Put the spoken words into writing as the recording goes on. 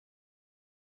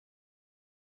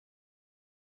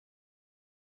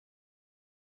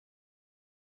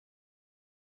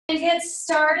get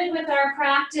started with our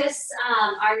practice,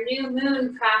 our new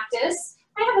moon practice,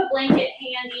 I have a blanket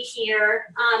handy here.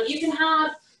 You can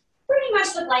have pretty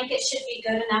much the blanket should be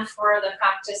good enough for the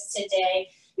practice today.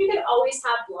 You can always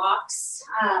have blocks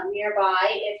nearby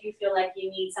if you feel like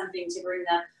you need something to bring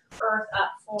the earth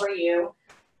up for you.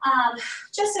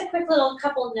 Just a quick little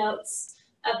couple notes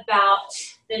about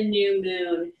the new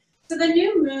moon. So the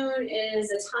new moon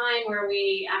is a time where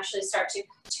we actually start to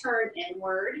turn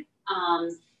inward.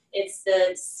 It's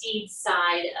the seed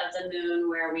side of the moon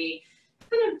where we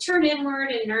kind of turn inward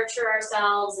and nurture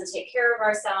ourselves and take care of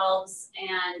ourselves,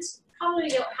 and probably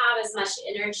don't have as much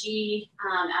energy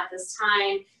at this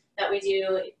time that we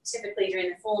do typically during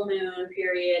the full moon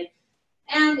period.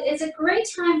 And it's a great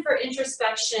time for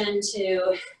introspection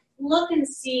to look and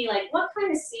see, like, what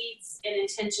kind of seeds and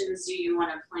intentions do you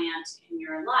want to plant in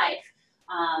your life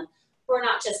for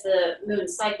not just the moon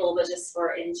cycle, but just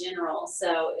for in general.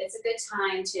 So it's a good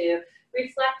time to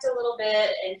reflect a little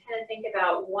bit and kind of think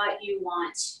about what you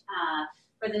want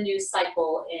for the new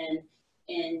cycle in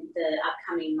the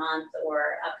upcoming month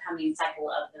or upcoming cycle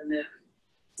of the moon.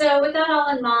 So with that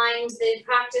all in mind, the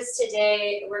practice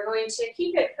today, we're going to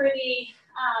keep it pretty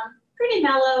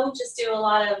mellow, just do a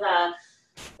lot of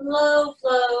low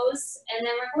flows, and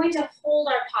then we're going to hold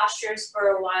our postures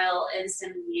for a while in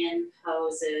some yin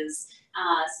poses,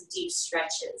 some deep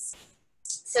stretches.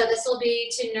 So this will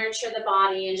be to nurture the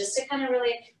body and just to kind of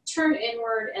really turn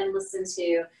inward and listen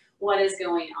to what is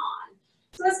going on.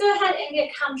 So let's go ahead and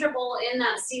get comfortable in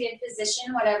that seated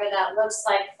position, whatever that looks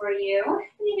like for you.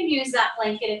 And you can use that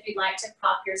blanket if you'd like to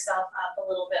prop yourself up a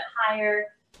little bit higher.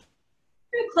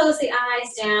 Close the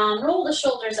eyes down, roll the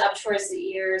shoulders up towards the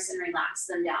ears, and relax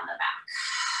them down the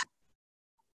back.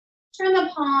 Turn the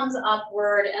palms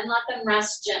upward and let them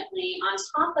rest gently on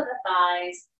top of the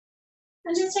thighs.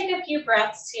 And just take a few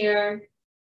breaths here.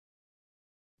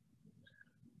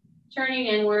 Turning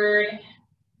inward.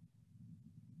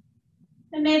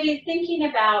 And maybe thinking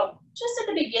about, just at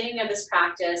the beginning of this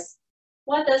practice,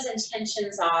 what those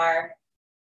intentions are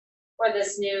for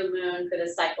this new moon, for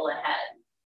the cycle ahead.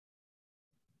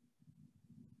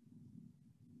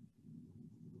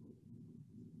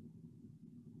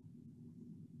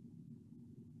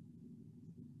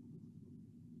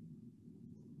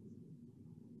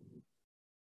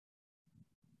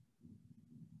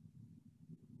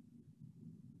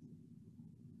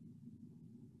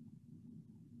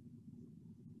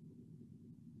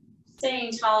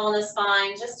 Staying tall in the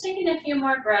spine, just taking a few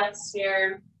more breaths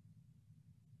here.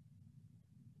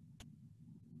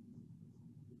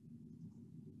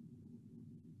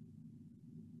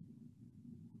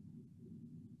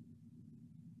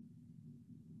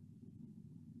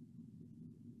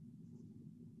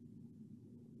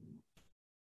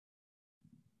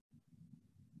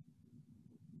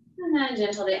 And then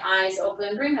gentle the eyes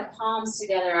open, bring the palms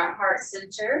together at heart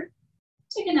center.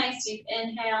 Take a nice deep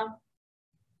inhale.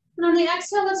 And on the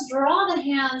exhale, let's draw the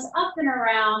hands up and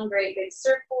around, great big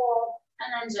circle,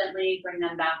 and then gently bring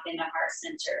them back into heart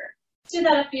center. Do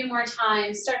that a few more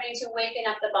times, starting to waken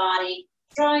up the body,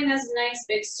 drawing this nice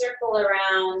big circle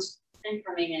around and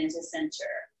coming into center.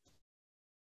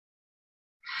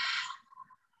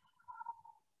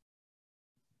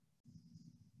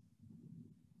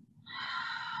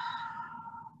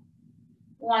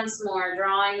 Once more,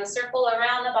 drawing the circle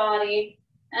around the body,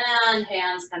 and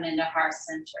hands come into heart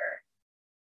center.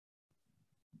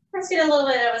 Let's get a little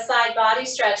bit of a side body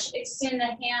stretch. Extend the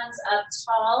hands up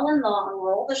tall and long.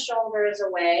 Roll the shoulders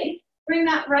away. Bring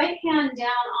that right hand down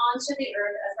onto the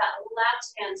earth as that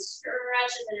left hand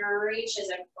stretches and reaches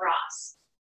across.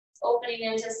 Opening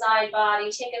into side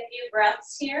body. Take a few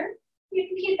breaths here. You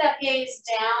can keep that gaze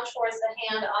down towards the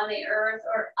hand on the earth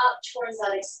or up towards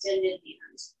that extended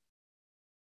hand.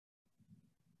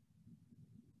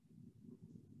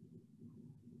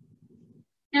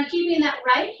 Now keeping that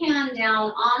right hand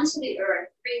down onto the earth,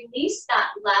 release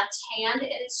that left hand,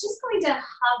 and it's just going to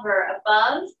hover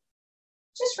above,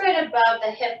 just right above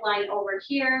the hip line over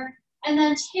here, and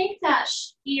then take that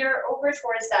ear over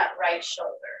towards that right shoulder.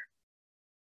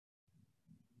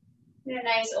 Get a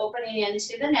nice opening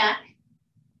into the neck.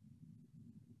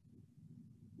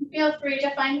 Feel free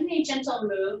to find any gentle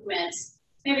movements,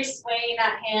 maybe swaying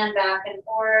that hand back and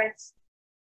forth,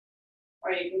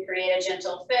 or you can create a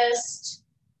gentle fist.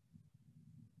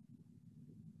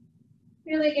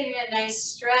 Really getting a nice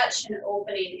stretch and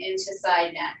opening into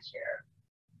side neck here.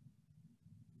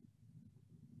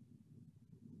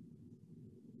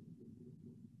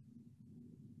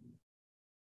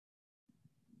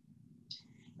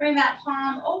 Bring that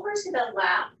palm over to the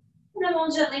lap, and then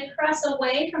we'll gently press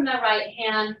away from the right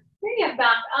hand, Bring it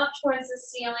back up towards the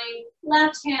ceiling.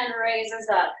 Left hand raises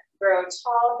up. Grow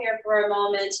tall here for a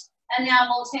moment. And now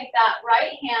we'll take that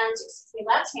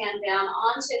left hand down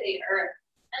onto the earth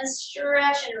and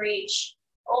stretch and reach,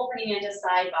 opening into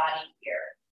side body here.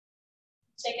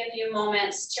 Take a few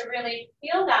moments to really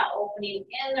feel that opening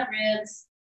in the ribs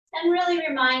and really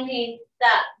reminding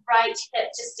that right hip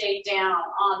to stay down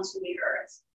onto the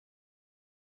earth.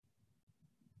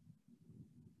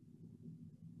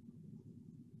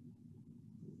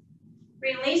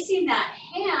 Releasing that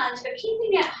hand, but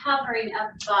keeping it hovering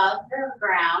above the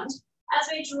ground as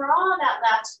we draw that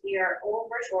left ear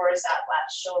over towards that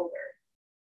left shoulder.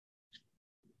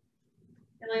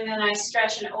 Feeling a nice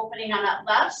stretch and opening on that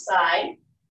left side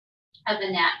of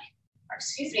the neck. Or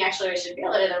excuse me, actually we should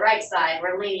feel it in the right side.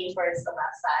 We're leaning towards the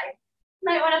left side. You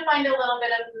might want to find a little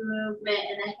bit of movement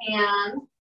in the hand.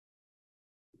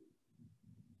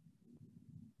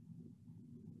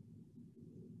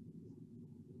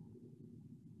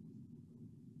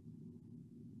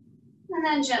 And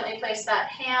then gently place that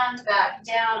hand back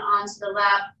down onto the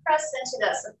lap, press into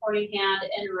that supporting hand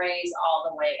and raise all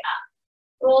the way up.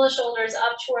 Roll the shoulders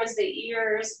up towards the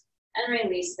ears and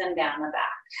release them down the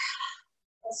back.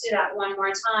 Let's do that one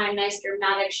more time. Nice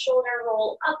dramatic shoulder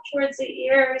roll up towards the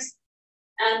ears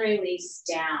and release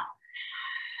down.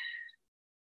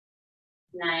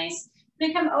 Nice.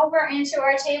 We come over into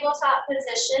our tabletop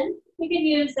position. You can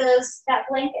use that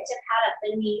blanket to pad up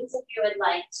the knees if you would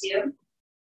like to.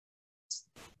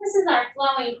 This is our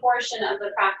flowing portion of the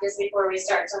practice before we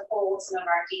start to hold some of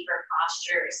our deeper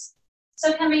postures.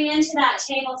 So coming into that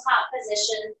tabletop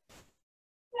position,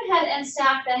 go ahead and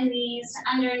stack the knees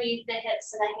underneath the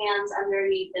hips and the hands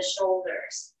underneath the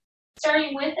shoulders.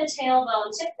 Starting with the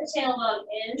tailbone, tip the tailbone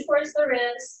in towards the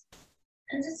ribs.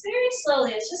 And just very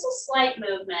slowly, it's just a slight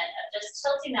movement of just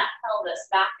tilting that pelvis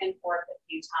back and forth a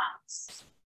few times.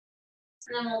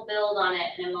 And then we'll build on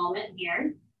it in a moment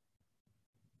here.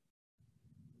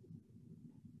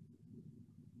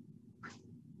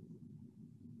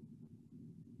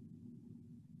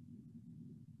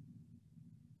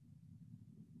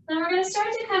 Then we're going to start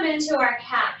to come into our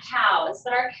cat-cows,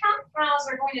 but our cat-cows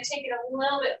are going to take it a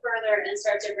little bit further and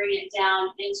start to bring it down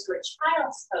into a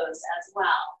child's pose as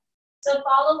well. So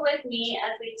follow with me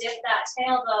as we dip that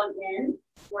tailbone in,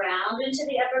 round into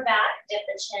the upper back, dip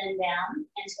the chin down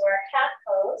into our cat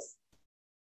pose.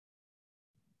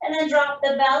 And then drop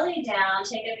the belly down,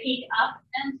 take a peek up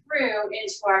and through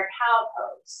into our cow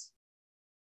pose.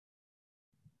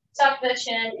 Tuck the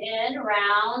chin in,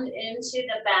 round into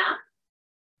the back.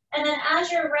 And then as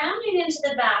you're rounding into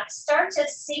the back, start to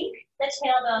sink the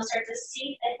tailbone, start to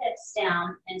sink the hips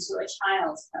down into a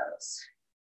child's pose.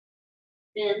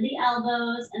 Bend the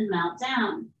elbows and melt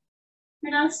down.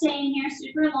 We're not staying here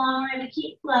super long, we're going to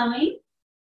keep flowing.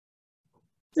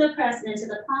 So press into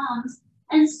the palms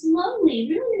and slowly,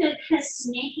 really good, kind of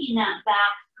snaking that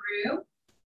back through,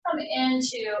 come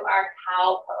into our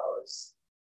cow pose.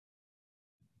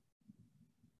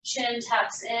 Chin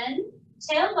tucks in,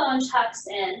 tailbone tucks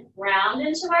in, round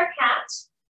into our cat.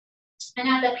 And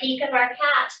at the peak of our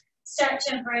cat, start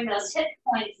to bring those hip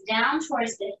points down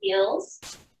towards the heels.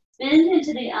 Bend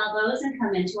into the elbows and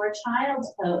come into our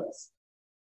child's pose.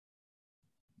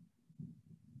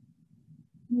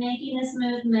 Making this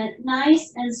movement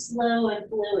nice and slow and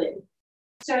fluid.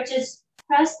 Start to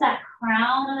press that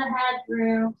crown of the head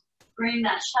through, bring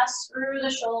that chest through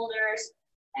the shoulders,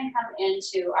 and come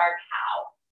into our cow.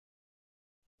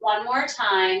 One more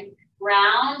time,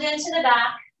 round into the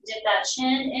back, dip that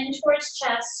chin in towards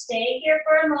chest, stay here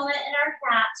for a moment in our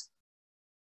cat.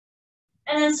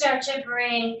 And then start to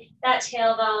bring that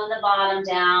tailbone, the bottom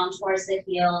down towards the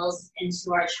heels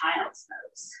into our child's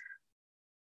pose.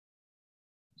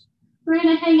 We're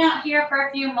going to hang out here for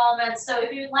a few moments. So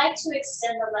if you'd like to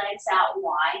extend the legs out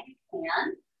wide, you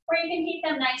can. Or you can keep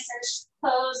them nice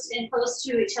and posed and close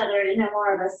to each other in a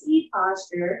more of a C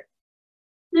posture.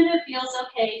 Then it feels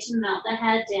okay to melt the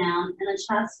head down and the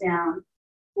chest down.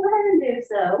 Go ahead and do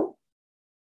so.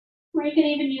 Or you can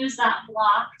even use that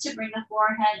block to bring the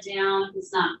forehead down if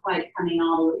it's not quite coming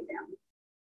all the way down.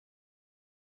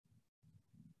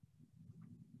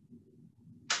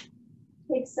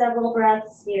 Take several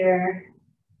breaths here.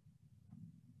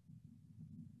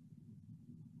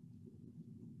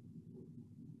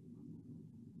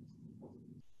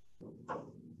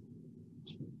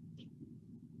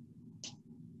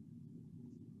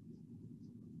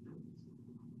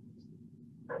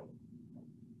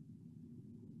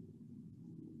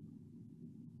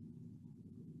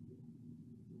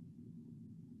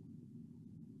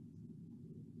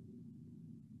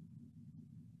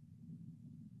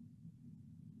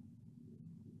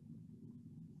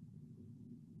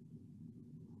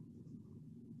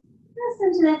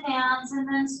 into the hands and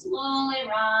then slowly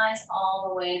rise all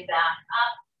the way back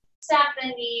up. Stack the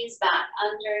knees back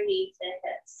underneath the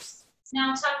hips.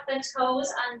 Now tuck the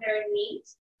toes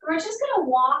underneath. We're just going to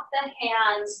walk the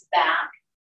hands back.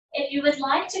 If you would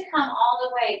like to come all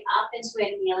the way up into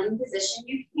a kneeling position,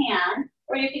 you can,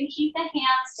 or you can keep the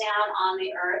hands down on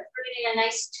the earth. We're getting a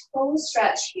nice toe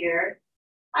stretch here.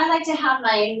 I like to have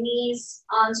my knees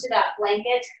onto that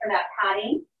blanket or that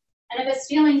padding. And if it's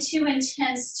feeling too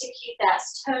intense to keep that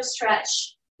toe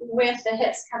stretch with the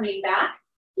hips coming back,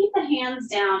 keep the hands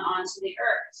down onto the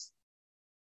earth.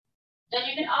 Then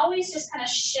you can always just kind of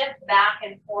shift back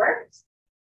and forth.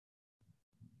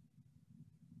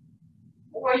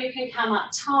 Or you can come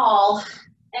up tall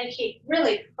and keep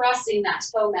really pressing that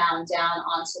toe mound down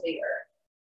onto the earth.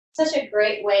 Such a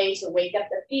great way to wake up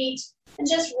the feet and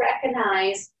just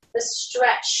recognize the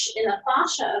stretch in the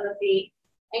fascia of the feet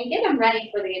and get them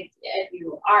ready for if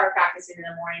you are practicing in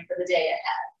the morning, for the day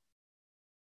ahead.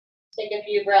 Take a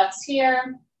few breaths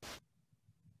here.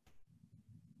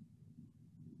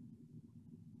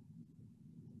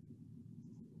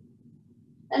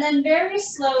 And then very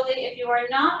slowly, if you are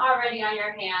not already on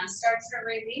your hands, start to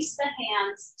release the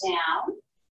hands down,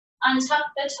 untuck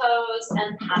the toes,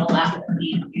 and paddle out the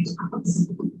feet a few times.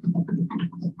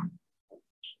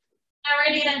 Now we're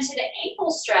going to get into the ankle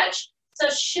stretch. So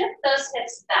shift those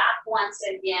hips back once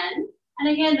again. And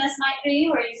again, this might be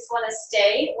where you just want to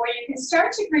stay, or you can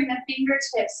start to bring the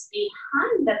fingertips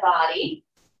behind the body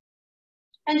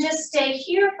and just stay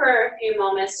here for a few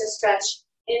moments to stretch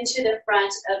into the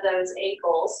front of those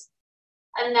ankles.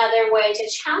 Another way to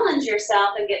challenge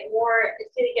yourself and get more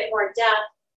depth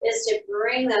is to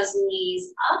bring those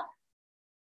knees up.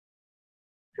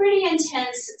 Pretty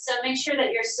intense, so make sure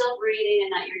that you're still breathing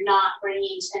and that you're not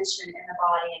bringing tension in the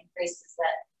body in places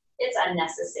that it's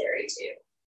unnecessary to.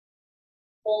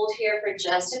 Hold here for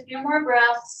just a few more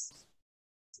breaths.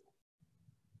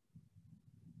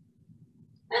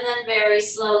 And then very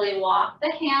slowly walk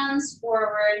the hands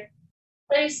forward.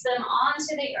 Place them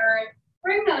onto the earth,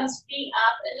 bring those feet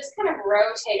up, and just kind of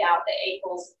rotate out the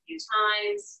ankles a few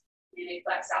times. Maybe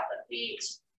flex out the feet.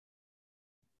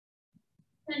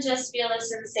 And just feel the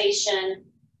sensation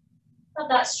of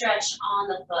that stretch on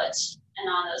the foot and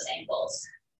on those ankles.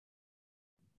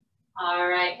 All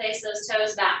right, place those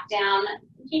toes back down,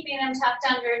 keeping them tucked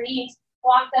underneath.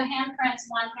 Walk the handprints,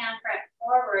 one handprint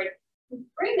forward.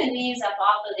 Bring the knees up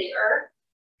off of the earth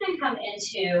and come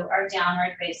into our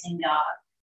downward facing dog.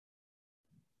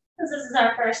 Since this is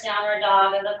our first downward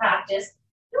dog of the practice,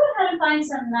 go ahead and find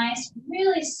some nice,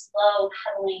 really slow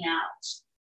pedaling out.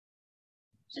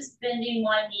 Just bending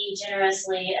one knee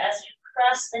generously as you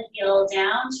press the heel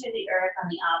down to the earth on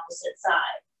the opposite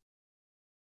side.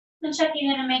 And checking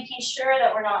in and making sure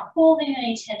that we're not holding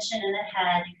any tension in the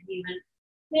head. You can even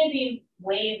maybe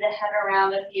wave the head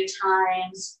around a few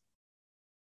times.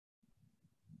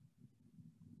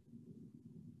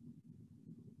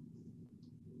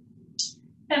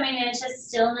 Coming into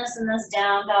stillness in this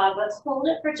down dog, let's hold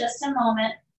it for just a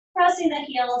moment, pressing the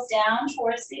heels down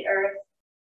towards the earth.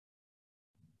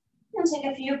 And take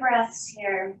a few breaths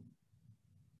here.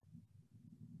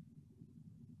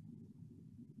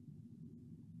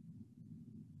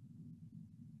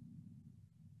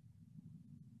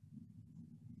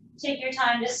 Take your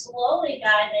time to slowly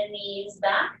guide the knees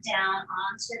back down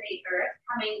onto the earth,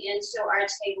 coming into our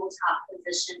tabletop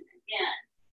position again.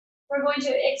 We're going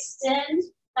to extend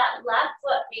that left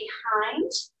foot behind,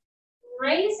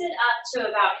 raise it up to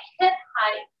about hip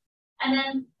height, and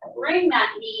then bring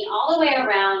that knee all the way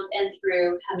around and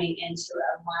through, coming into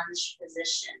a lunge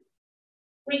position.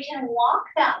 We can walk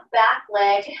that back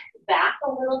leg back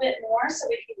a little bit more so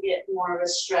we can get more of a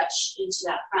stretch into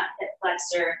that front hip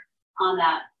flexor on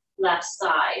that left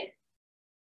side.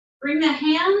 Bring the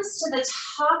hands to the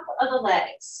top of the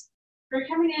legs. We're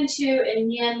coming into,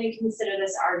 in yin, we consider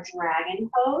this our dragon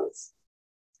pose.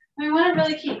 We want to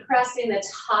really keep pressing the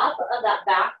top of that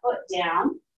back foot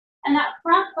down, and that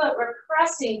front foot we're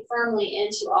pressing firmly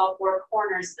into all four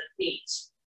corners of the feet.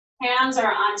 Hands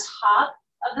are on top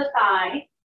of the thigh.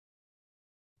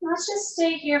 Let's just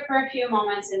stay here for a few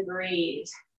moments and breathe.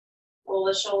 Roll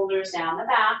the shoulders down the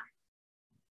back.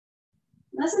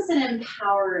 This is an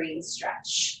empowering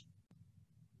stretch.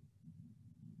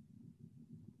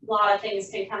 A lot of things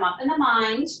can come up in the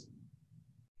mind.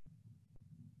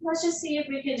 Let's just see if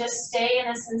we can just stay in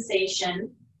a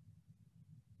sensation.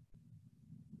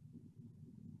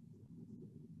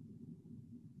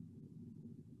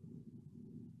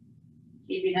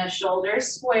 Keeping those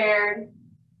shoulders squared.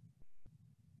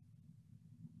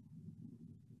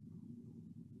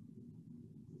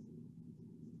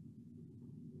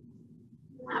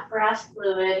 That breath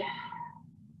fluid.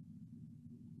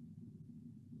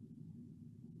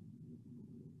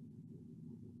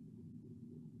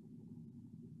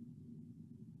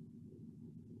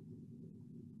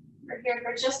 We're here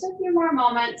for just a few more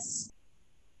moments.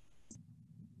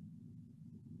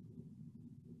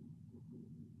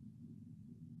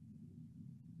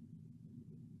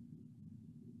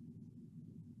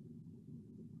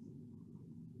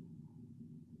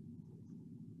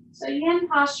 So yin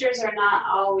postures are not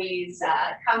always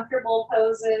comfortable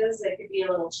poses. They could be a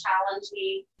little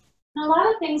challenging. And a lot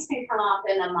of things can come up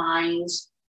in the mind.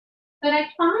 But I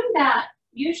find that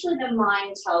usually the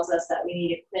mind tells us that we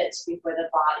need to quit before the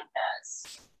body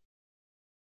does.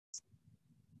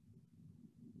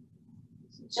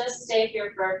 So just stay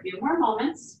here for a few more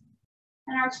moments.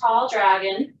 And our tall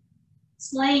dragon,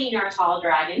 slaying our tall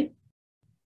dragon.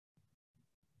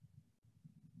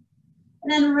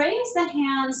 And then raise the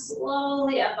hands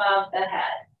slowly above the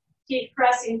head. Keep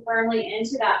pressing firmly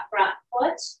into that front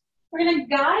foot. We're going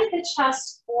to guide the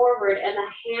chest forward and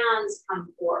the hands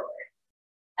come forward.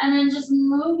 And then just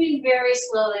moving very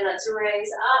slowly, let's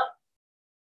raise up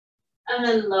and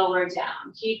then lower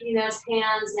down. Keeping those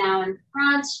hands now in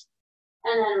front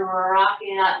and then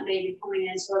rocking up, maybe coming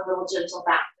into a little gentle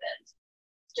back bend.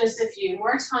 Just a few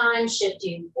more times,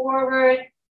 shifting forward.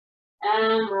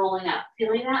 And rolling up,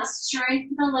 feeling that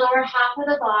strength in the lower half of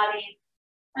the body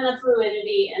and the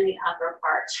fluidity in the upper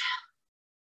part.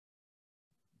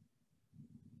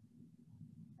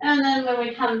 And then when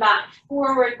we come back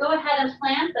forward, go ahead and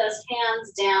plant those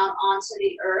hands down onto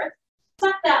the earth.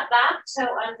 Tuck that back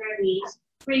toe underneath.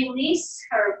 Release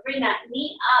or bring that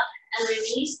knee up and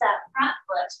release that front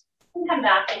foot and come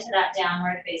back into that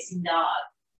downward facing dog.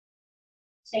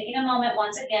 Taking a moment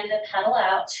once again to pedal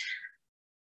out.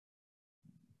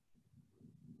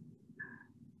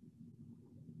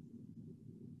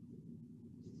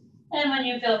 And when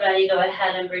you feel ready, go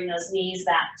ahead and bring those knees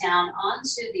back down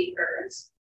onto the earth.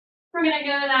 We're going to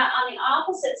go that on the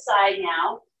opposite side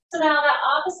now. So now that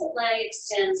opposite leg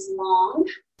extends long,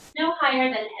 no higher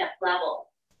than hip level.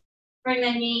 Bring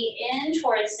the knee in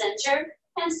towards center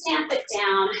and stamp it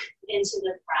down into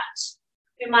the front.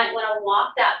 You might want to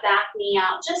walk that back knee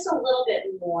out just a little bit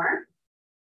more.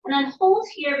 And then hold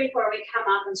here before we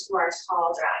come up into our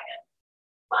tall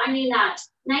dragon. Finding that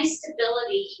nice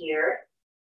stability here.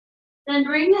 Then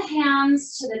bring the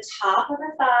hands to the top of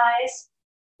the thighs,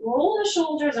 roll the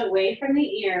shoulders away from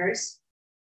the ears,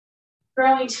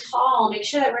 growing tall. Make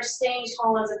sure that we're staying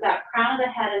tall as if that crown of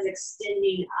the head is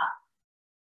extending up.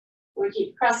 We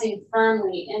keep pressing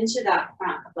firmly into that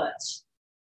front foot.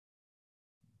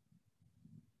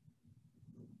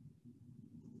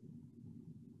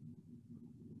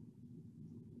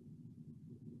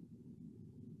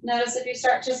 Notice if you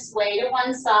start to sway to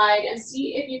one side and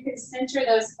see if you can center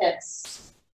those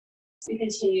hips and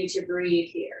continue to breathe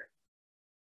here.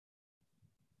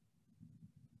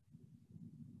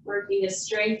 Working to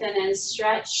strengthen and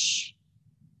stretch.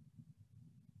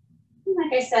 And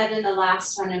like I said in the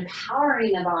last one,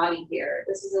 empowering the body here.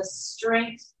 This is a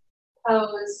strength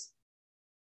pose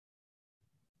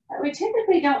that we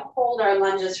typically don't hold our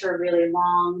lunges for really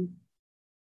long.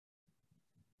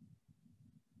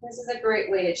 This is a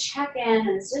great way to check in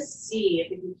and just see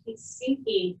if you can keep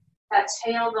sinking that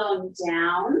tailbone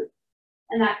down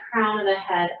and that crown of the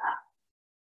head up.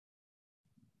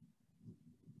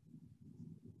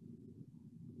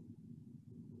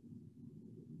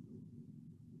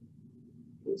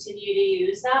 Continue to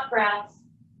use that breath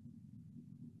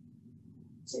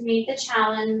to meet the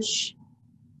challenge.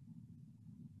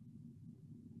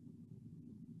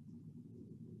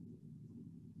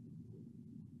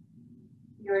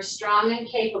 You're strong and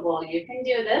capable. You can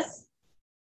do this.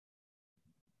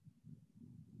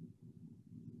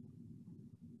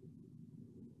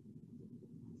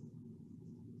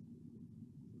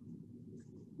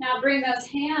 Now bring those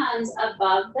hands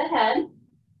above the head.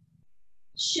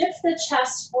 Shift the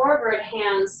chest forward,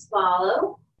 hands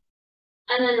follow.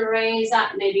 And then raise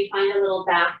up. Maybe find a little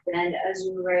back bend as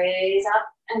you raise up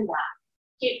and back.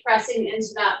 Keep pressing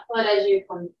into that foot as you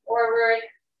come forward.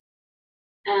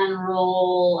 And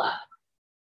roll up.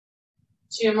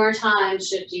 2 more times,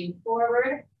 shifting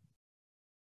forward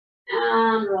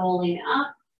and rolling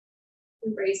up.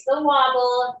 Embrace the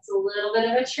wobble. It's a little bit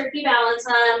of a tricky balance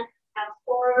on. Come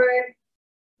forward,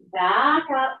 back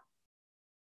up,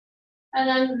 and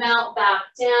then melt back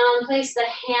down. Place the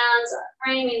hands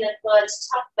framing the foot,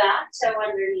 tuck back, toe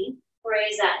underneath.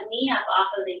 Raise that knee up off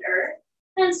of the earth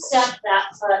and step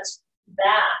that foot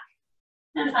back.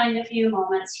 And find a few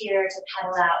moments here to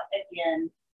pedal out again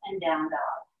and down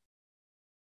dog.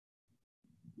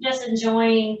 Just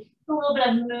enjoying A little bit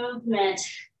of movement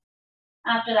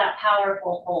after that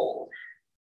powerful hold.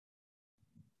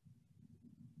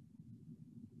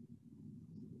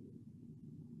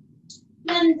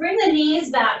 Then bring the knees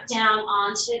back down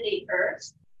onto the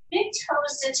earth. Big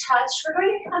toes to touch. We're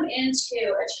going to come into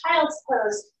a child's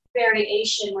pose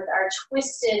variation with our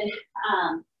twisted,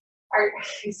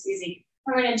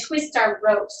 we're going to twist our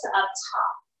ropes up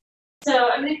top. So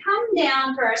I'm going to come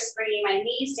down first, bringing my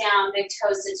knees down, big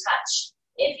toes to touch.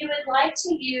 If you would like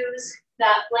to use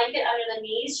that blanket under the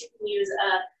knees, you can use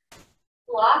a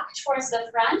block towards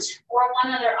the front, or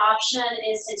one other option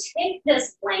is to take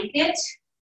this blanket,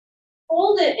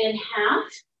 fold it in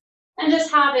half, and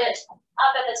just have it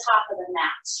up at the top of the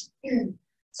mat.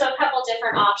 So a couple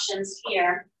different options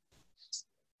here.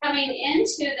 Coming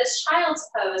into this child's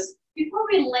pose, before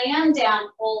we land down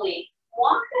fully,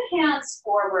 walk the hands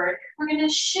forward. We're going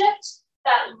to shift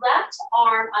that left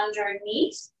arm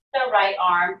underneath the right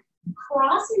arm,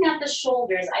 crossing at the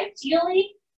shoulders,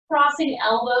 ideally crossing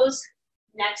elbows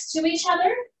next to each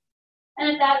other. And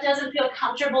if that doesn't feel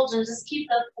comfortable, then just keep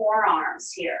the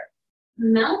forearms here.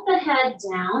 Melt the head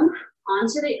down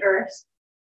onto the earth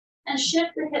and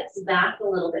shift the hips back a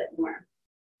little bit more.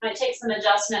 Might take some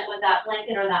adjustment with that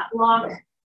blanket or that block,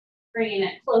 bringing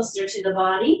it closer to the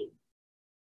body.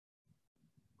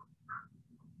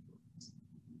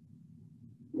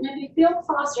 And if you feel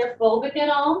claustrophobic at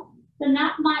all, then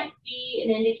that might be an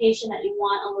indication that you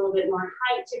want a little bit more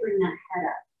height to bring that head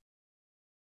up.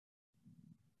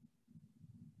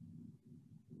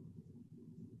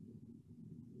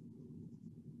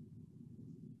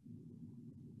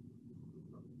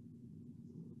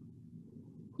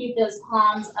 Keep those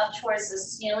palms up towards the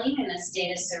ceiling in a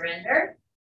state of surrender.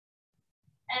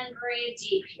 And breathe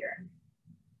deep here.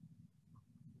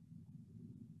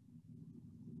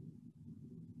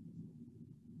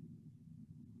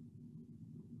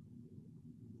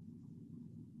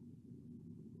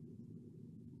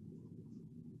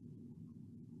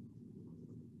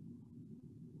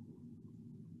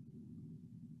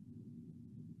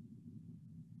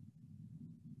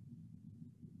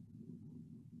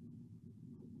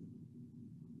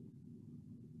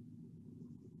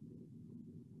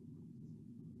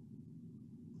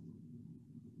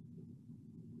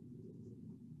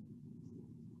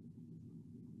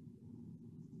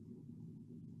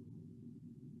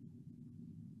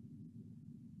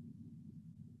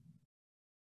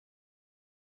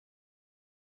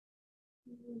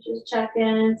 Just check in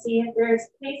and see if there's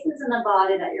places in the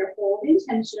body that you're holding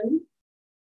tension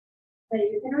that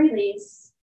you can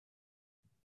release.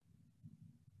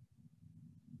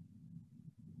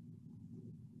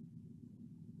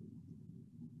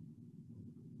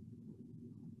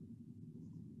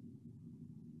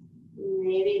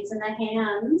 Maybe it's in the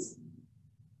hands.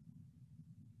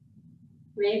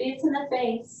 Maybe it's in the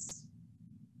face.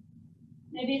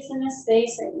 Maybe it's in a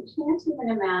space that you can't even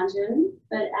imagine,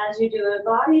 but as you do a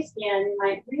body scan, you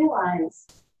might realize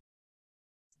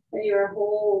that you are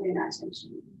holding that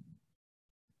tension.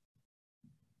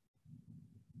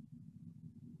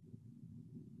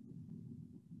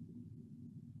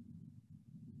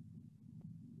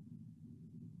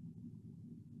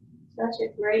 Such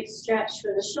a great stretch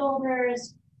for the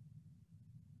shoulders.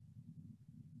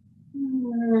 And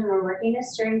we're working to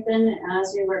strengthen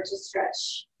as we work to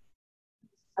stretch.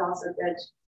 It's also good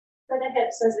for the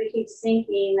hips as we keep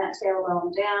sinking that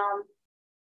tailbone down.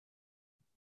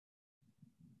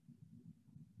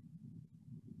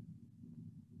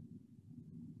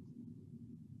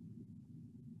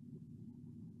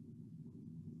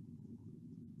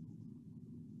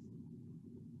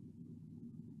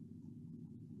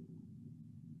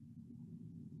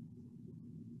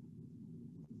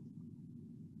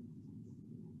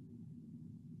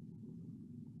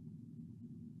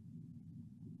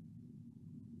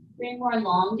 Three more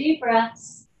long, deep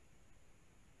breaths.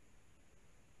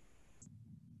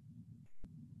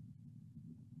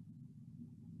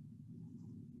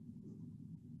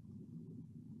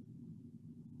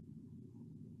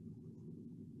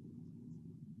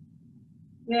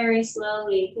 Very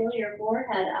slowly feel your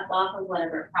forehead up off of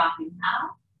whatever prop you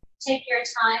have. Take your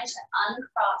time to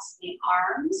uncross the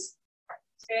arms.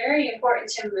 It's very important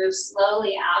to move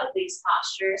slowly out of these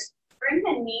postures. Bring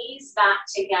the knees back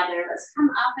together. Let's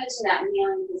come up into that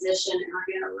kneeling position, and we're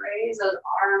going to raise those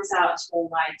arms out to a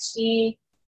wide T.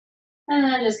 And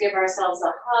then just give ourselves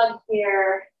a hug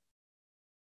here.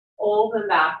 Open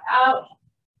back out.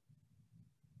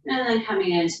 And then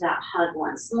coming into that hug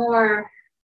once more.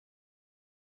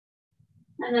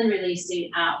 And then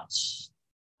releasing out.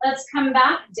 Let's come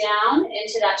back down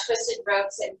into that twisted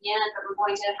ropes again, but we're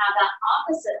going to have that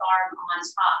opposite arm on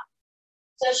top.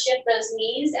 So shift those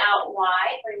knees out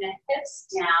wide, bring the hips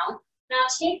down. Now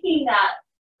taking that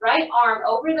right arm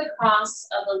over the cross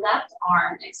of the left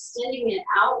arm, extending it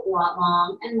out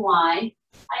long and wide,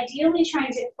 ideally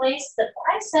trying to place the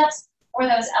biceps or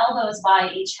those elbows by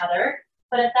each other.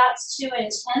 But if that's too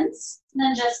intense,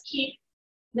 then just keep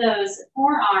those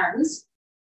forearms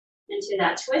into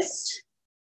that twist.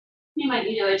 You might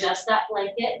need to adjust that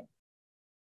blanket.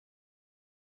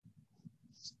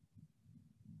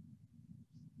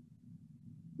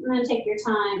 And then take your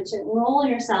time to roll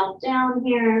yourself down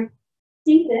here,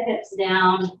 sink the hips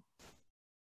down,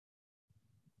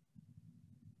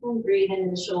 and breathe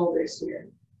into the shoulders here.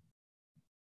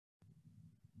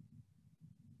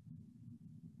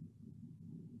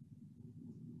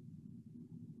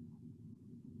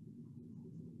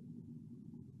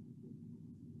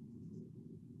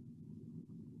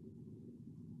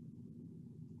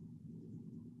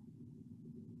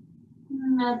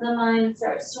 And as the mind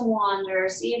starts to wander,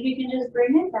 see if you can just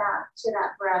bring it back to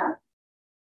that breath.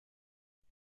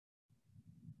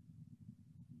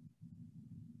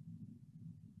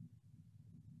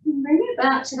 And bring it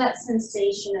back to that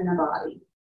sensation in the body.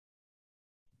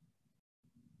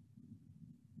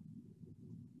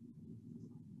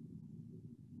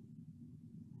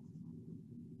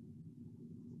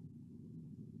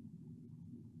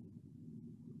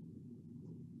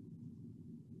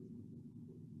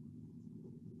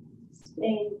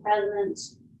 Staying present.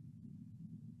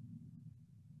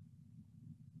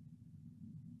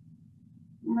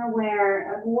 And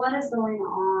aware of what is going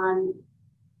on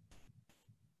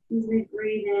as we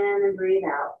breathe in and breathe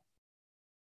out.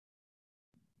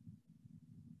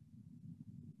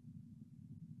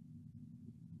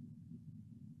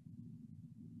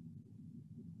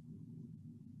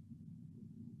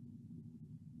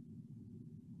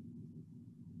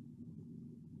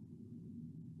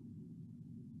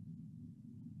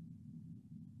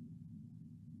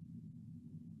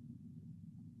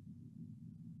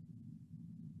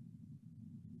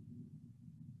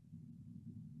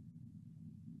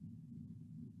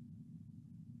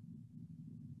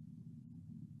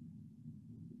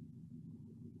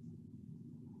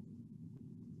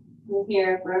 We're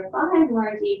here for 5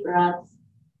 more deep breaths.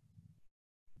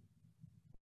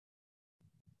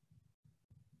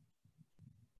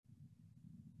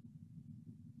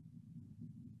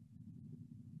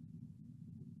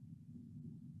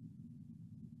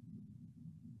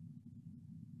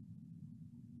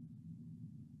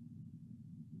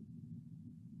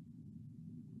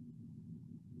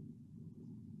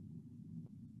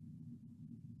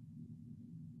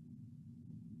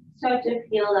 Start to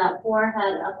feel that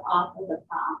forehead up off of the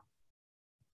top.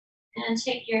 And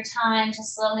take your time to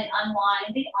slowly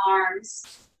unwind the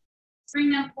arms. Bring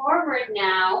them forward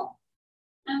now.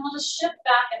 And we'll just shift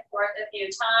back and forth a few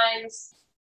times.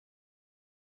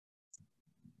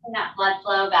 Bring that blood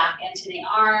flow back into the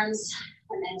arms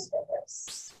and into the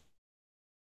hips.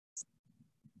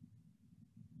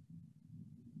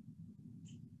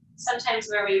 Sometimes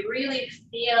where we really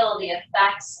feel the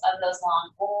effects of those long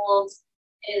holds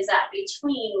is that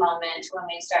between moment when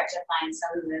we start to find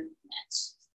some movement.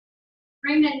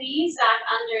 Bring the knees back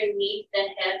underneath the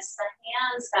hips, the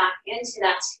hands back into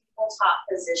that tabletop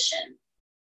position.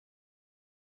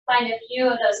 Find a few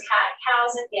of those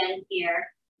cat-cows again here.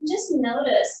 Just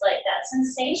notice like that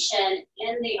sensation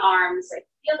in the arms, like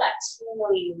feel that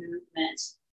tingling movement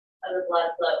of the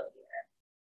blood flow here.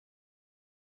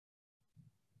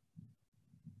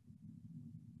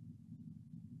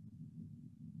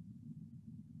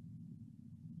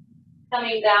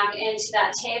 Coming back into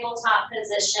that tabletop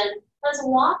position, let's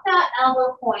walk that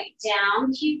elbow point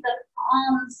down, keep the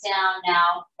palms down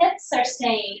now. Hips are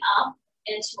staying up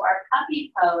into our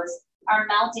puppy pose, our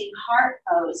melting heart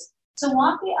pose. So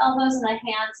walk the elbows and the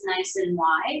hands nice and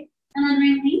wide, and then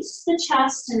release the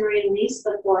chest and release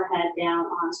the forehead down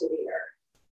onto the earth.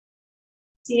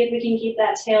 See if we can keep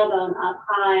that tailbone up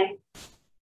high.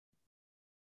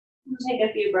 We'll take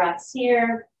a few breaths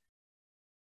here.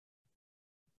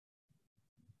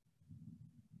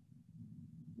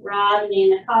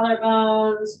 Broadening the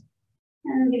collarbones,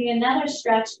 and give you another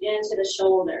stretch into the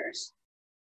shoulders.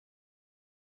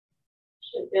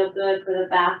 Should feel good for the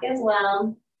back as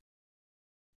well.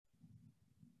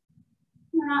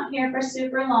 We're not here for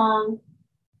super long.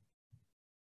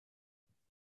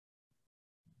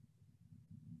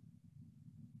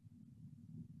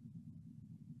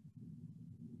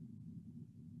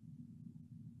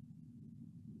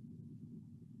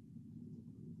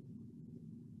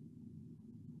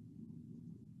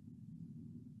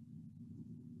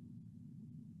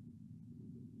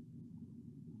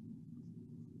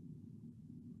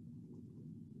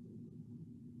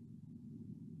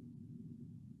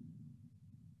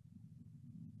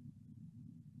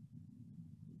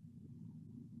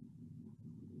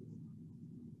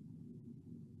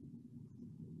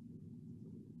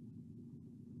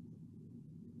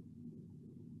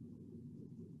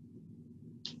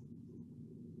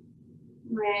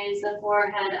 Raise the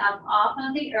forehead up off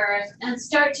of the earth and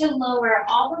start to lower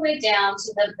all the way down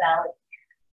to the belly.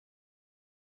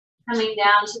 Coming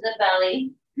down to the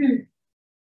belly.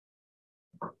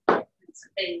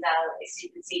 Some things out of the way so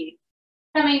you can see.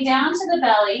 Coming down to the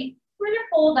belly, we're going to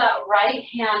fold that right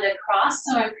hand across.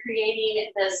 So I'm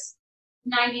creating this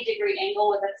 90-degree angle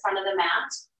with the front of the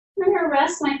mat. I'm going to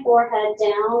rest my forehead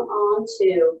down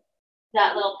onto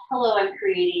that little pillow I'm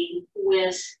creating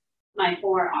with my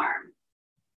forearm.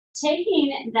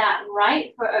 Taking that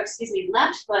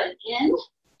left foot in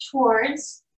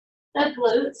towards the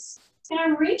glutes. I'm going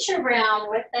to reach around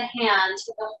with the hand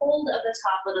to the hold of the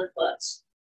top of the foot.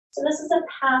 So this is a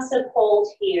passive hold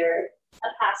here, a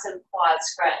passive quad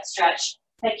stretch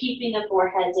by keeping the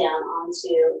forehead down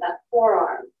onto that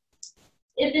forearm.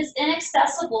 If it's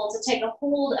inaccessible to take a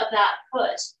hold of that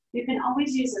foot, you can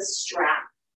always use a strap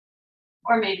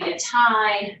or maybe a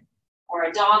tie or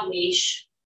a dog leash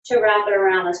to wrap it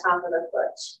around the top of the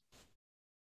foot.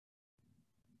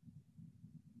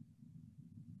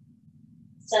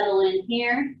 Settle in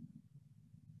here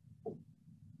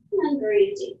and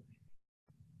breathe deep.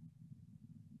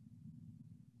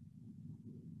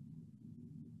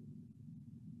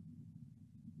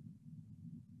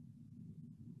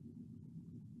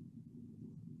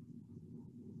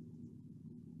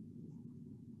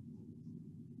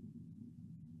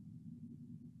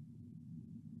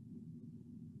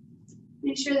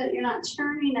 Make sure that you're not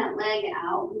turning that leg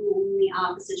out in the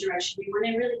opposite direction. You want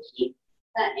to really keep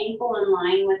that ankle in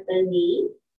line with the knee.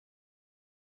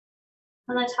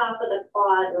 On the top of the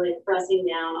quad, really pressing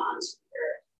down onto the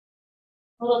earth.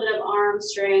 A little bit of arm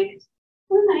strength.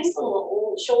 A nice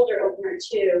little shoulder opener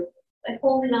too, by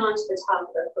holding on to the top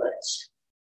of the foot.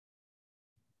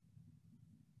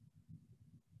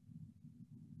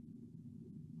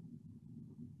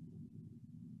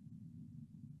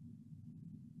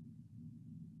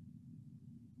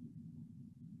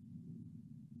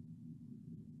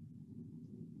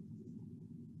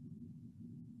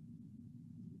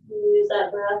 Use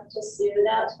that breath to soothe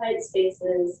out tight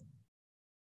spaces.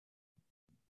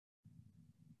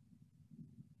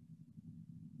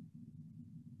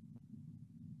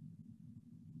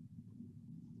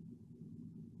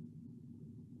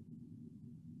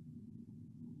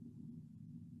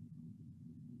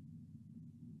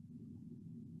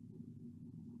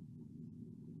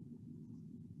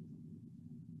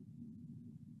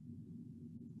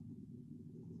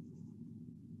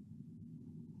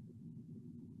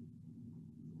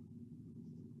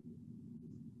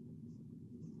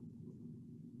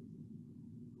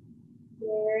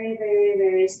 Very, very,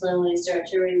 very slowly start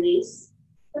to release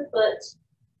the foot,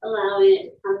 allowing it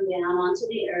to come down onto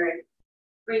the earth.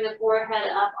 Bring the forehead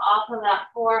up off of that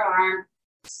forearm.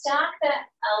 Stack the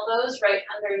elbows right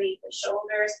underneath the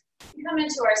shoulders. And come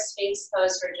into our space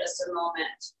pose for just a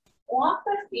moment. Walk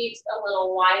the feet a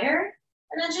little wider,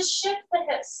 and then just shift the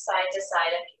hips side to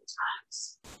side a few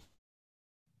times.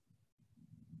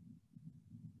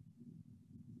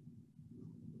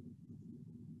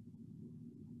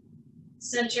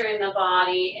 Centering the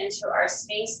body into our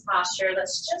space posture.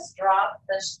 Let's just drop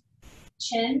the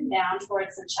chin down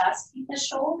towards the chest. Keep the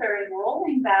shoulders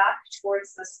rolling back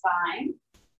towards the spine.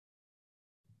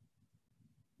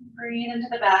 Breathe into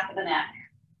the back of the neck.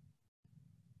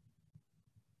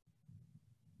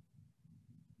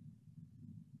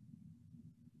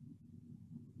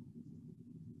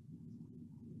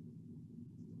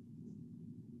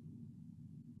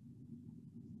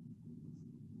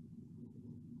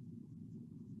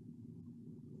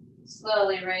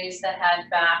 Slowly raise the head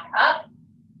back up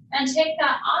and take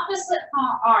that opposite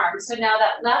arm. So now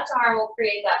that left arm will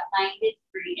create that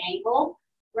 90-degree angle,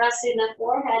 resting the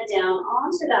forehead down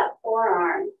onto that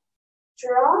forearm.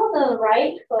 Draw the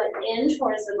right foot in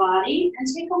towards the body and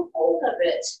take a hold of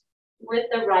it with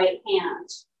the right hand.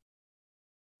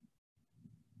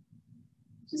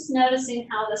 Just noticing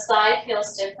how the side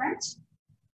feels different.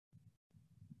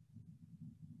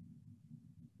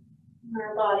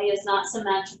 Our body is not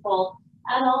symmetrical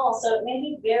at all, so it may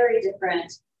be very different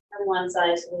from one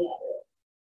side to the other.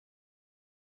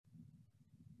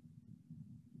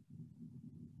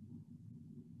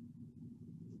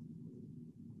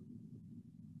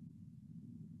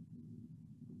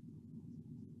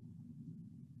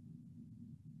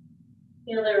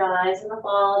 Feel the rise and the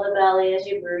fall of the belly as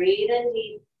you breathe in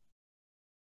deep.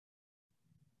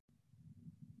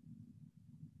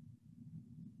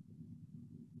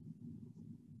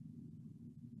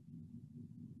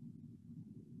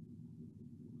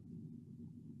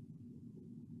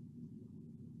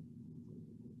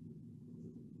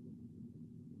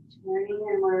 Turning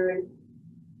inward.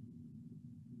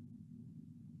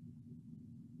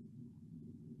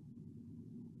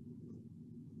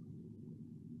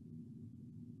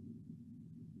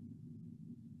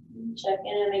 Check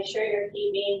in and make sure you're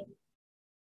keeping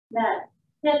that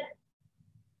hip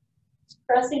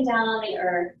pressing down on the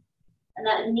earth and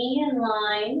that knee in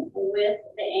line with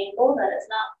the ankle, that is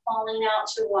not falling out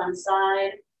to one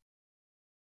side.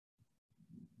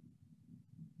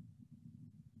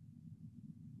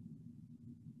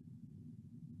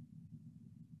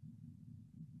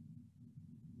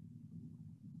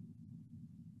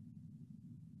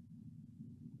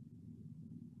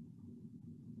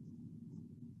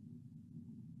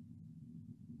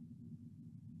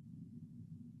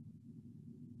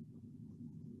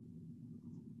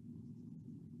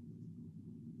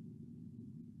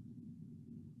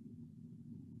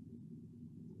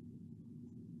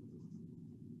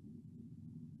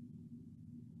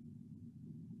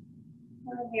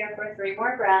 We're here for 3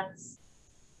 more breaths.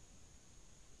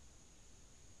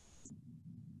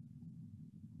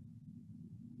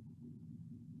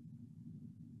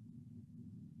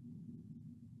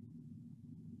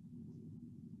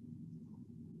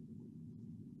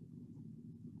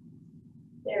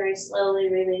 Very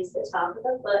slowly release the top of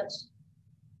the foot.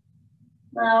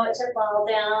 Allow it to fall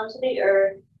down to the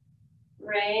earth.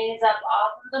 Raise up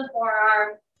off of the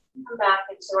forearm. Come back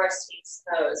into our Sphinx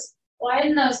pose.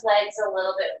 Widen those legs a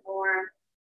little bit more.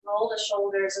 Roll the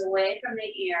shoulders away from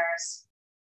the ears.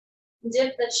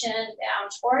 Dip the chin down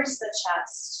towards the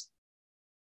chest.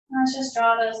 Let's just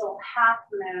draw those little half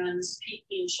moons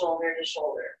peeking shoulder to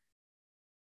shoulder.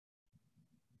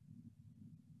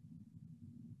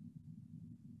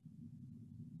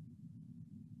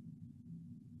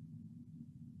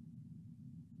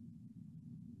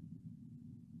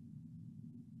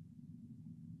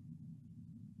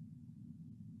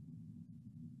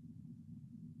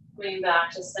 Coming back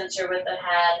to center with the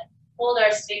head. Hold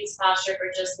our Sphinx posture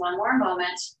for just one more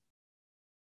moment.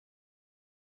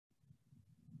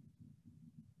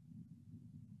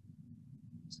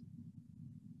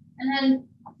 And then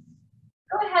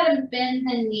go ahead and bend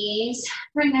the knees.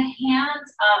 Bring the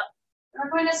hands up.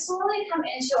 We're going to slowly come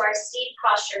into our seat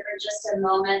posture for just a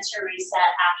moment to reset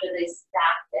after these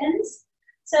back bends.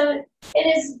 So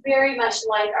it is very much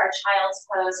like our child's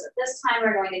pose, but this time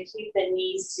we're going to keep the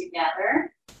knees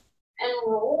together and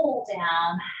roll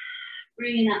down,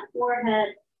 bringing that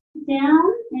forehead down,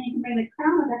 and you can bring the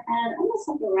crown of the head almost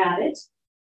like a rabbit.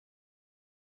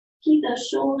 Keep those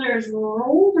shoulders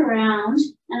rolled around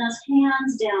and those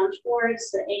hands down towards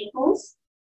the ankles.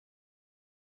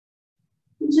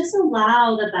 And just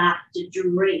allow the back to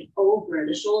drape over,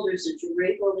 the shoulders to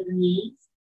drape over the knees.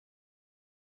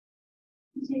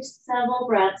 And take several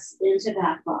breaths into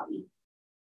back body.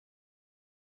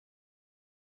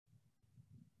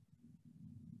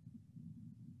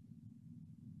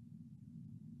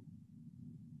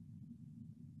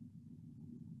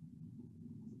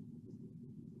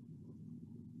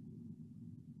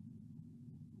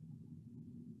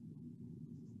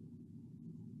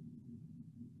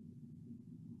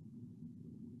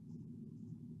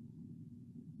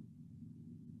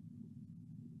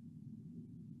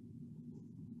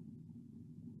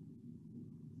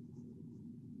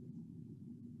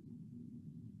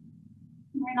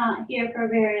 We're not here for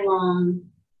very long.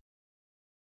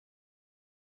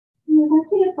 I'd like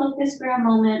you to focus for a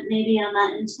moment maybe on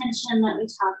that intention that we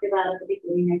talked about at the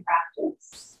beginning of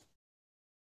practice.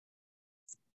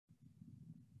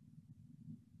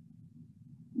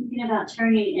 Thinking about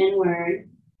turning inward.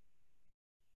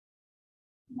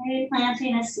 Maybe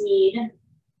planting a seed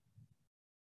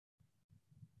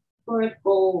for a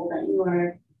goal that you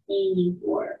are aiming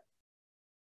for.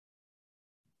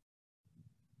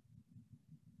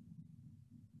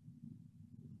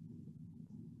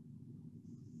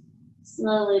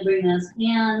 Slowly bring those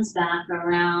hands back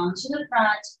around to the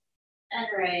front and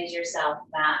raise yourself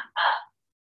back up.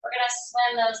 We're going to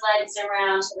swing those legs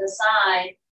around to the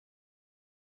side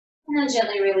and then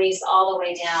gently release all the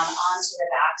way down onto the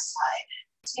back side.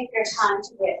 Take your time to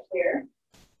get here.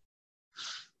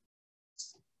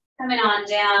 Coming on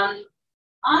down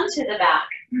onto the back.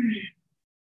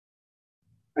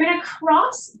 We're going to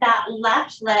cross that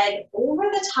left leg over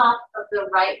the top of the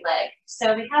right leg.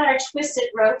 So we had our twisted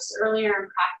ropes earlier in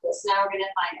practice. Now we're going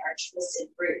to find our twisted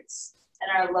roots in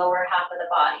our lower half of the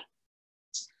body.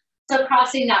 So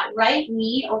crossing that right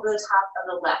knee over the top of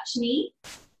the left knee.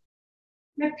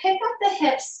 We're going to pick up the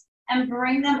hips and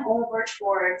bring them over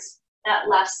towards that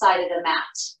left side of the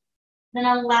mat. Then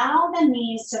allow the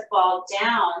knees to fall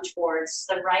down towards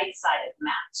the right side of the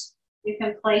mat. You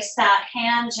can place that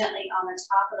hand gently on the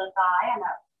top of the thigh on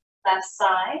that left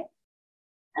side.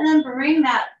 And then bring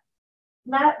that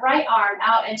right arm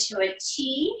out into a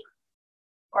T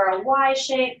or a Y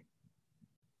shape.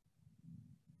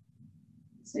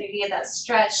 So you can get that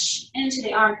stretch into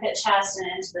the armpit, chest,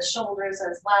 and into the shoulders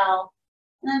as well.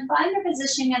 And then find the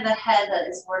positioning of the head that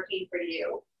is working for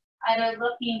you. Either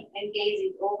looking and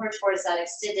gazing over towards that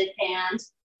extended hand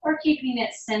or keeping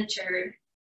it centered.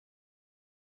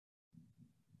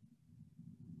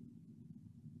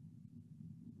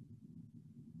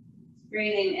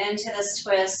 Breathing into this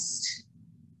twist.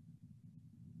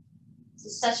 This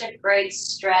is such a great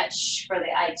stretch for the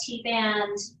IT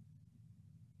band,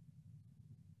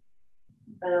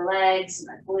 for the legs and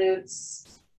the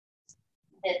glutes,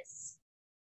 hips.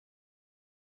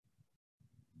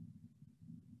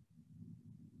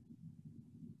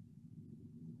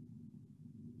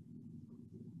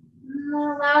 And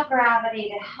allow gravity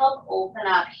to help open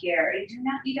up here. You do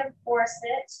not need to force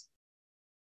it.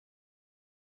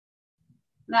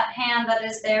 That hand that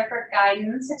is there for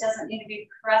guidance, it doesn't need to be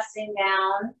pressing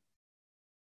down.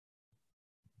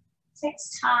 It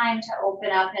takes time to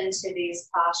open up into these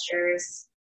postures.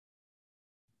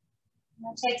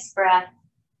 And it takes breath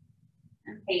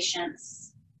and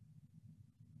patience.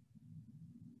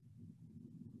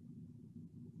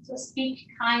 So speak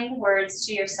kind words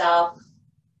to yourself.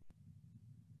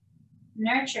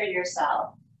 Nurture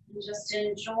yourself and just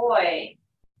enjoy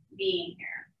being here.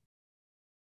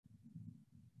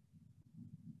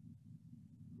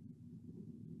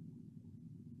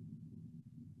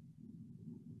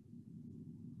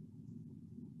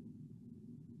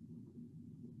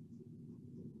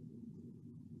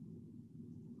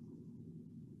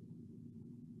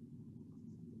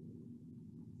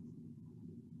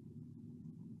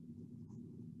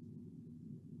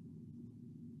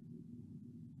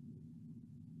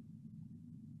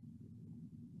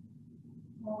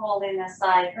 We're holding this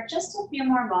side for just a few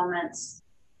more moments.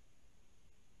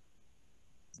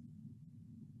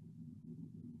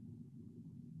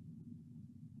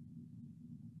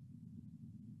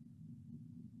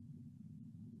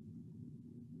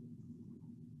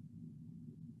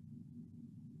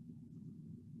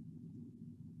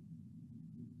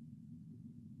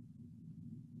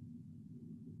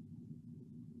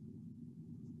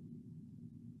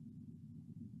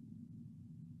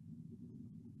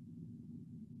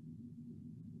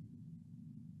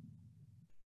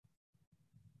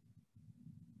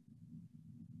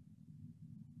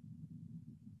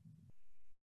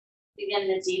 Begin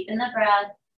to deepen the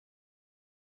breath.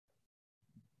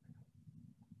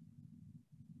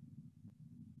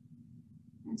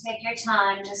 And take your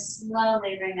time to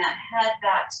slowly bring that head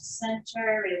back to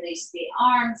center. Release the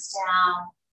arms down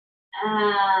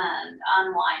and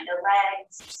unwind the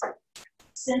legs.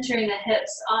 Centering the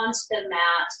hips onto the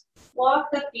mat.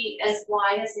 Walk the feet as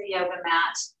wide as the yoga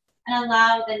mat and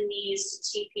allow the knees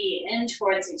to TP in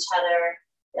towards each other.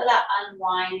 Feel that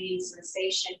unwinding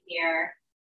sensation here.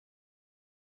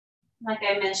 Like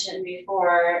I mentioned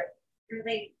before,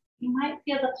 really, you might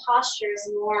feel the postures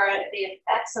more, the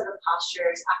effects of the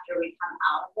postures after we come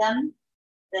out of them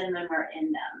than when we're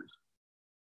in them.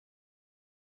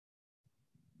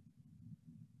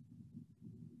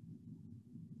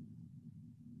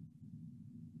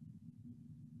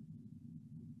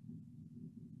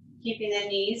 Keeping the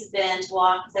knees bent,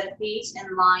 walk the feet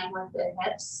in line with the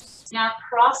hips. Now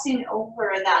crossing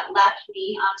over that left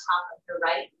knee on top of the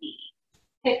right knee.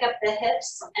 Pick up the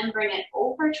hips and bring it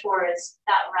over towards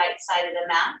that right side of the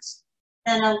mat.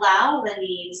 Then allow the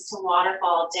knees to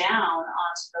waterfall down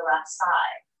onto the left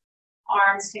side.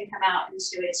 Arms can come out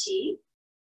into a T.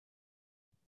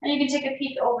 And you can take a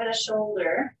peek over the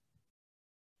shoulder.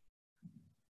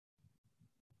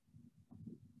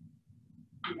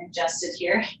 I'm adjusted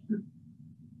here.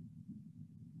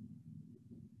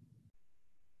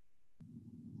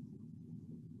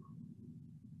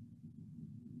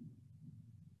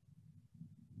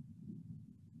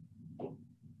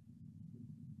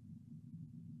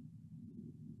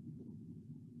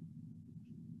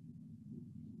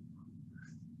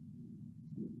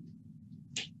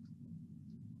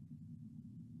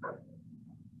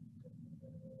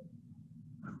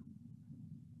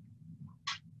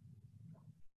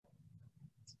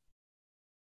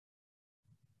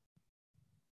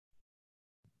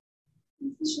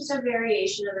 This is just a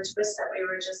variation of the twist that we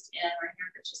were just in. We're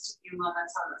here for just a few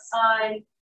moments on the side.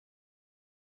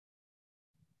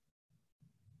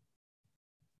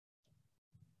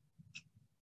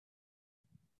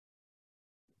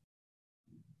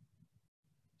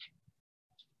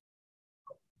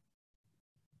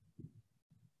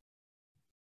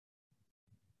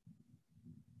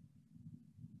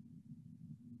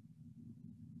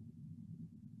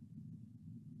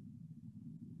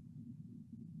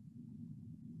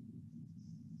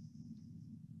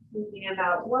 Thinking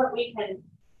about what we can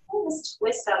pull this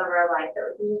twist out of our life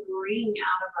that we can bring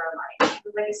out of our life.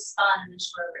 It's like a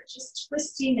sponge where we're just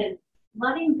twisting and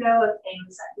letting go of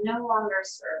things that no longer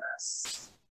serve us.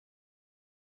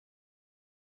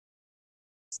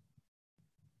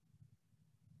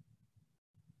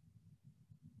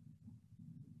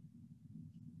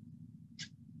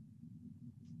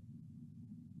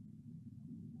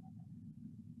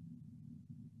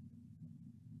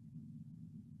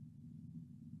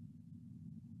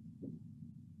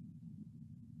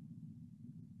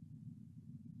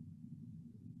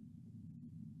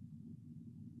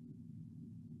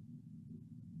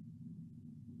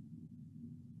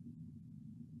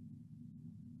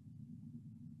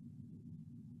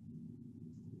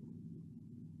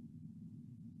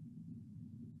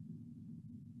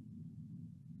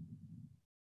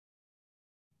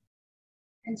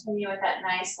 Continue with that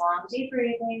nice, long, deep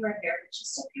breathing. We're here for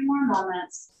just a few more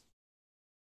moments.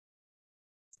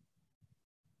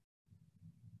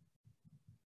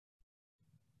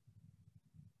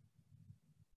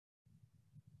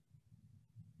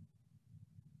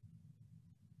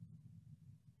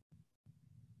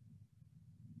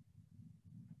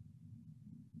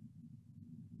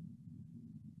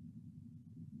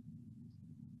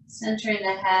 Centering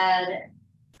the head,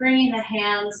 bringing the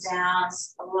hands down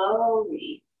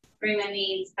slowly. Bring the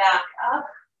knees back up.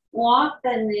 Walk the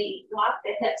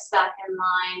hips back in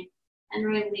line and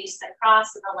release the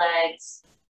cross of the legs.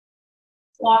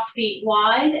 Walk feet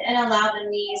wide and allow the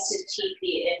knees to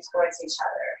teepee in towards each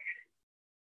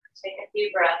other. Take a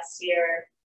few breaths here.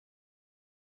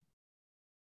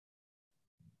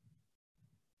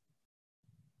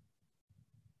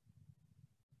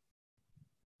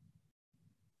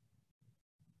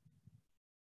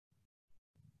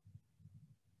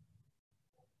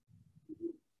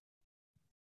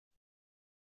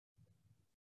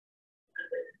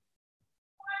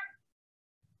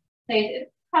 Place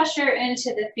pressure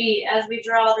into the feet as we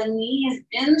draw the knees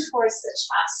in towards the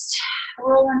chest.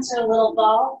 Roll into a little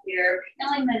ball here,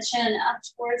 peeling the chin up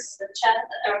towards the chest,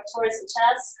 or towards the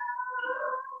chest,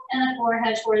 and the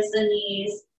forehead towards the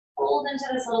knees. Hold into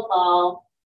this little ball.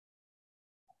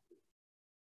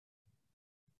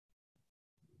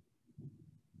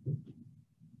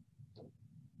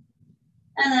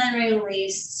 And then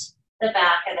release the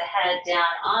back of the head down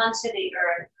onto the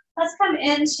earth. Let's come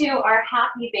into our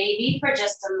happy baby for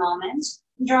just a moment.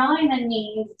 Drawing the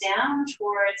knees down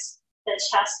towards the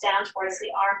chest, down towards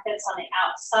the armpits on the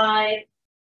outside.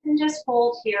 And just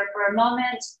hold here for a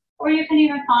moment. Or you can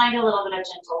even find a little bit of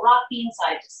gentle rocking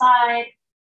side to side.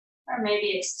 Or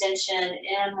maybe extension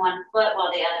in one foot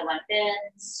while the other one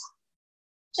bends.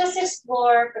 Just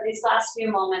explore for these last few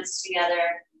moments together.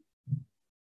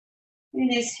 Bring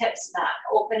these hips back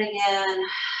open again.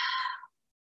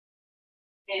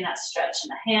 Getting that stretch in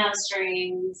the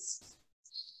hamstrings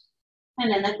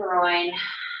and in the groin.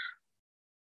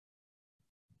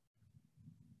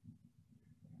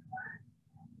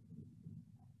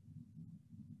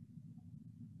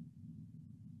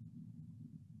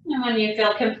 And when you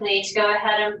feel complete, go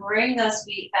ahead and bring those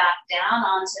feet back down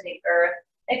onto the earth.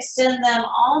 Extend them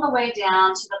all the way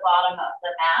down to the bottom of the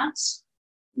mat.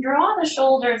 Draw the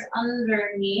shoulders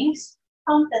underneath.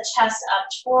 Pump the chest up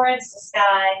towards the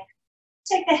sky.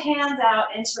 Take the hands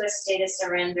out into a state of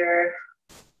surrender.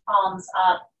 Palms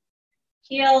up.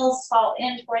 Heels fall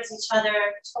in towards each other.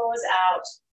 Toes out.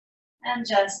 And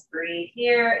just breathe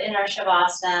here in our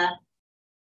Shavasana.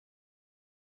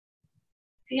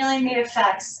 Feeling the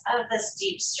effects of this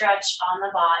deep stretch on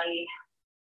the body.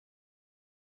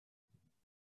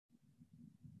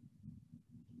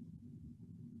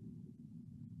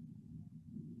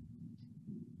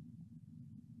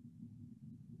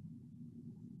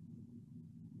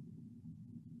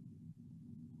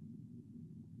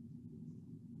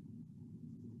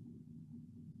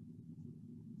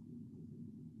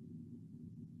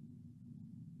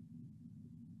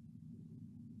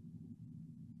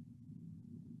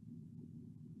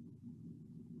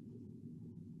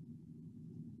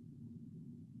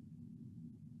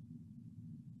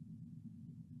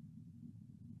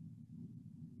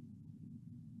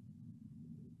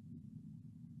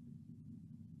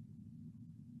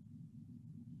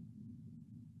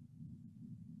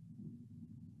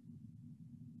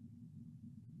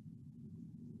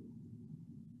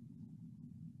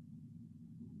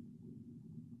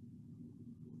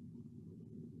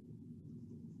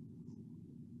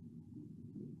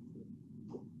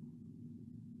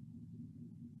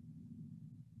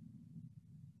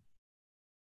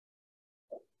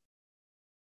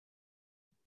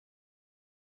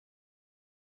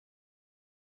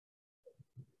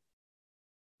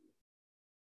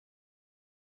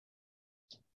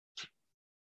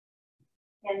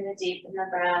 Begin to deepen the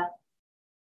breath.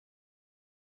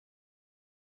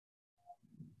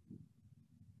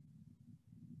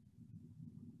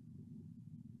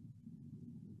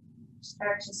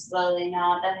 Start to slowly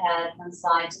nod the head from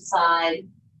side to side.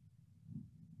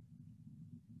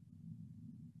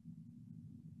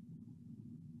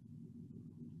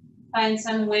 Find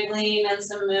some wiggling and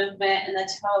some movement in the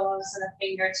toes and the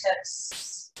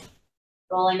fingertips.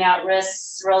 Rolling out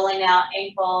wrists, rolling out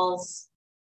ankles.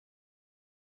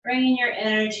 Bringing your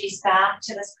energies back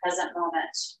to this present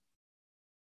moment.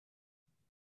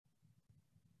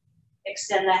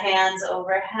 Extend the hands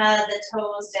overhead, the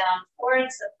toes down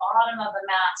towards the bottom of the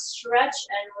mat. Stretch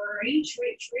and reach,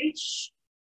 reach, reach.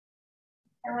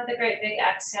 And with a great big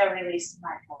exhale, release the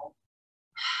mindful.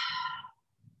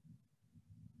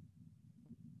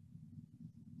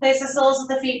 Place the soles of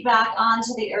the feet back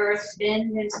onto the earth,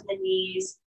 bend into the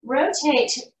knees.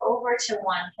 Rotate over to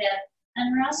one hip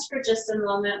and rest for just a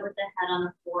moment with the head on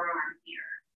the forearm here.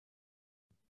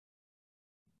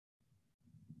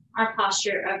 Our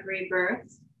posture of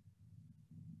rebirth.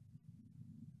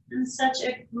 And such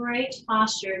a great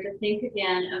posture to think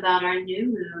again about our new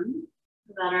moon,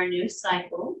 about our new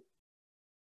cycle.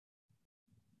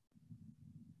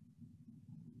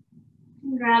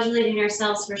 Congratulating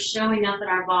ourselves for showing up in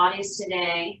our bodies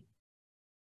today.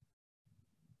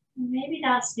 Maybe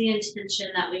that's the intention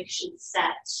that we should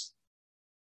set.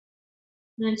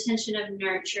 An intention of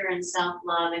nurture and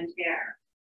self-love and care.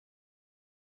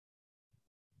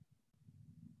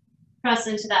 Press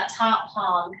into that top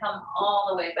palm, come all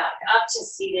the way back up to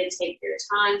seated. Take your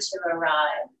time to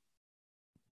arrive.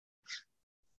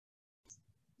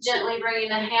 Gently bringing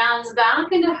the hands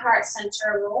back into heart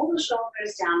center, roll the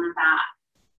shoulders down the back.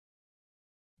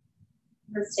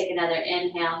 Let's take another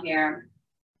inhale here.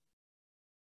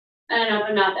 And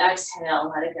open up,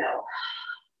 exhale, let it go.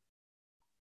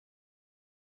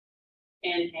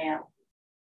 Inhale.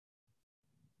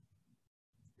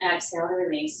 Exhale to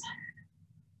release.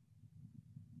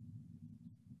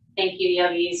 Thank you,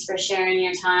 yogis, for sharing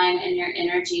your time and your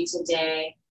energy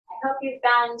today. I hope you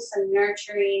found some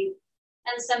nurturing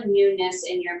and some newness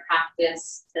in your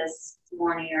practice this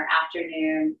morning or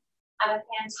afternoon. Have a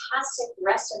fantastic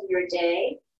rest of your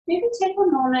day. Maybe take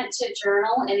a moment to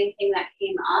journal anything that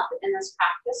came up in this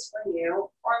practice for you,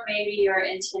 or maybe your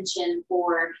intention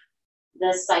for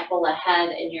the cycle ahead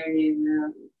in your new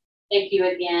moon. Thank you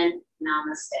again.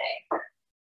 Namaste.